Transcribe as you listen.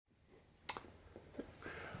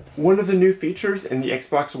One of the new features in the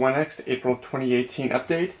Xbox One X April 2018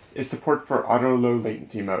 update is support for auto low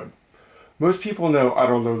latency mode. Most people know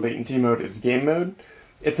auto low latency mode is game mode.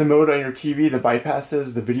 It's a mode on your TV that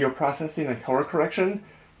bypasses the video processing and color correction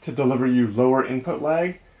to deliver you lower input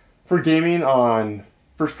lag. For gaming on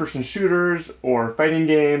first-person shooters or fighting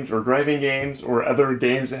games or driving games or other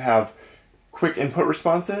games that have quick input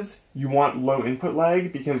responses, you want low input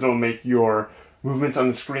lag because it'll make your movements on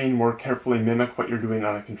the screen more carefully mimic what you're doing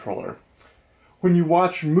on a controller. When you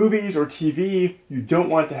watch movies or TV, you don't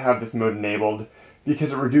want to have this mode enabled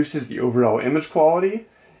because it reduces the overall image quality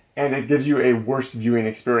and it gives you a worse viewing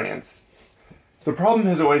experience. The problem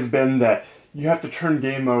has always been that you have to turn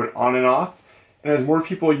game mode on and off, and as more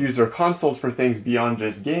people use their consoles for things beyond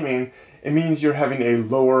just gaming, it means you're having a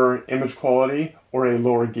lower image quality or a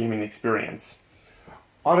lower gaming experience.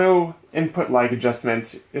 Auto input lag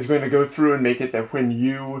adjustment is going to go through and make it that when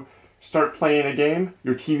you start playing a game,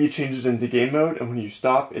 your TV changes into game mode, and when you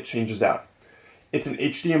stop, it changes out. It's an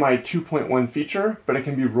HDMI 2.1 feature, but it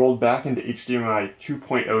can be rolled back into HDMI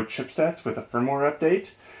 2.0 chipsets with a firmware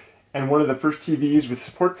update. And one of the first TVs with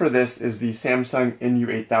support for this is the Samsung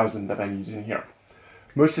NU8000 that I'm using here.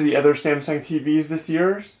 Most of the other Samsung TVs this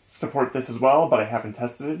year support this as well, but I haven't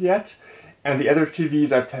tested it yet. And the other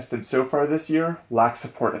TVs I've tested so far this year lack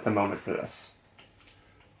support at the moment for this.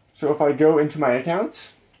 So if I go into my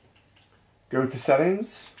account, go to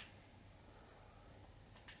Settings,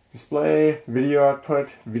 Display, Video Output,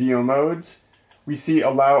 Video Modes, we see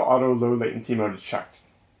Allow Auto Low Latency Mode is checked.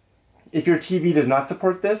 If your TV does not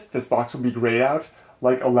support this, this box will be grayed out,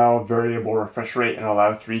 like Allow Variable Refresh Rate and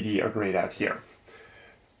Allow 3D are grayed out here.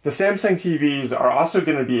 The Samsung TVs are also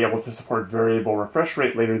going to be able to support variable refresh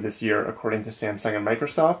rate later this year, according to Samsung and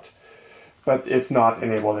Microsoft, but it's not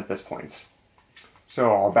enabled at this point.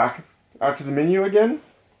 So I'll back out to the menu again.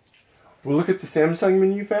 We'll look at the Samsung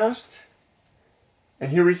menu fast, and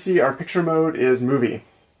here we see our picture mode is movie.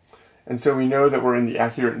 And so we know that we're in the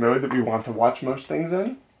accurate mode that we want to watch most things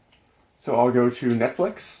in. So I'll go to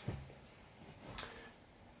Netflix.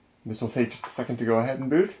 This will take just a second to go ahead and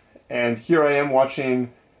boot. And here I am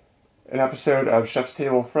watching an episode of Chef's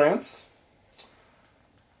Table France.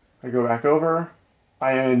 I go back over.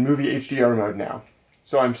 I am in movie HDR mode now.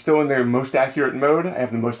 So I'm still in the most accurate mode. I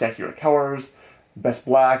have the most accurate colors, best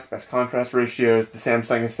blacks, best contrast ratios. The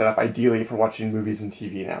Samsung is set up ideally for watching movies and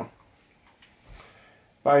TV now.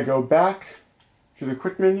 If I go back to the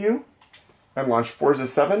quick menu and launch Forza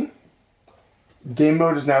 7, game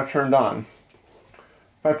mode is now turned on.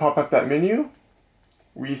 If I pop up that menu,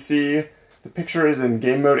 we see the picture is in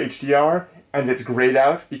game mode HDR, and it's grayed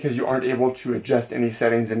out because you aren't able to adjust any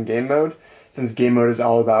settings in game mode, since game mode is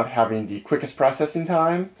all about having the quickest processing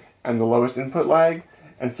time and the lowest input lag,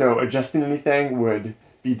 and so adjusting anything would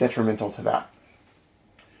be detrimental to that.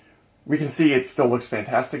 We can see it still looks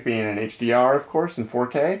fantastic being in HDR, of course, in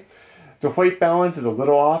 4K. The white balance is a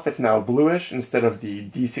little off. It's now bluish instead of the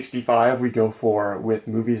D65 we go for with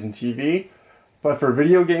movies and TV. But for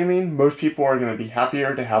video gaming, most people are going to be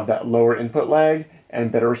happier to have that lower input lag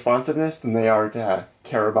and better responsiveness than they are to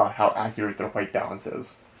care about how accurate their white balance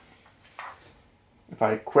is. If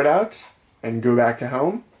I quit out and go back to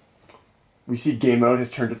home, we see game mode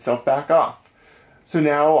has turned itself back off. So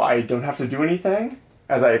now I don't have to do anything.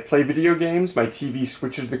 As I play video games, my TV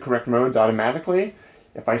switches the correct modes automatically.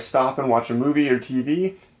 If I stop and watch a movie or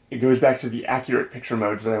TV, it goes back to the accurate picture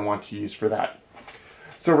modes that I want to use for that.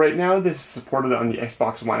 So right now, this is supported on the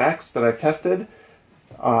Xbox One X that I've tested.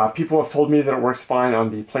 People have told me that it works fine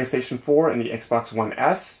on the PlayStation 4 and the Xbox One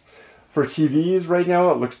S. For TVs right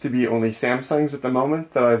now, it looks to be only Samsung's at the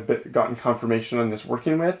moment that I've gotten confirmation on this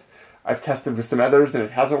working with. I've tested with some others and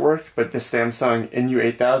it hasn't worked, but this Samsung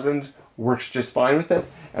NU8000 works just fine with it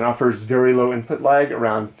and offers very low input lag,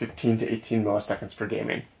 around 15 to 18 milliseconds for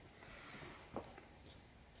gaming.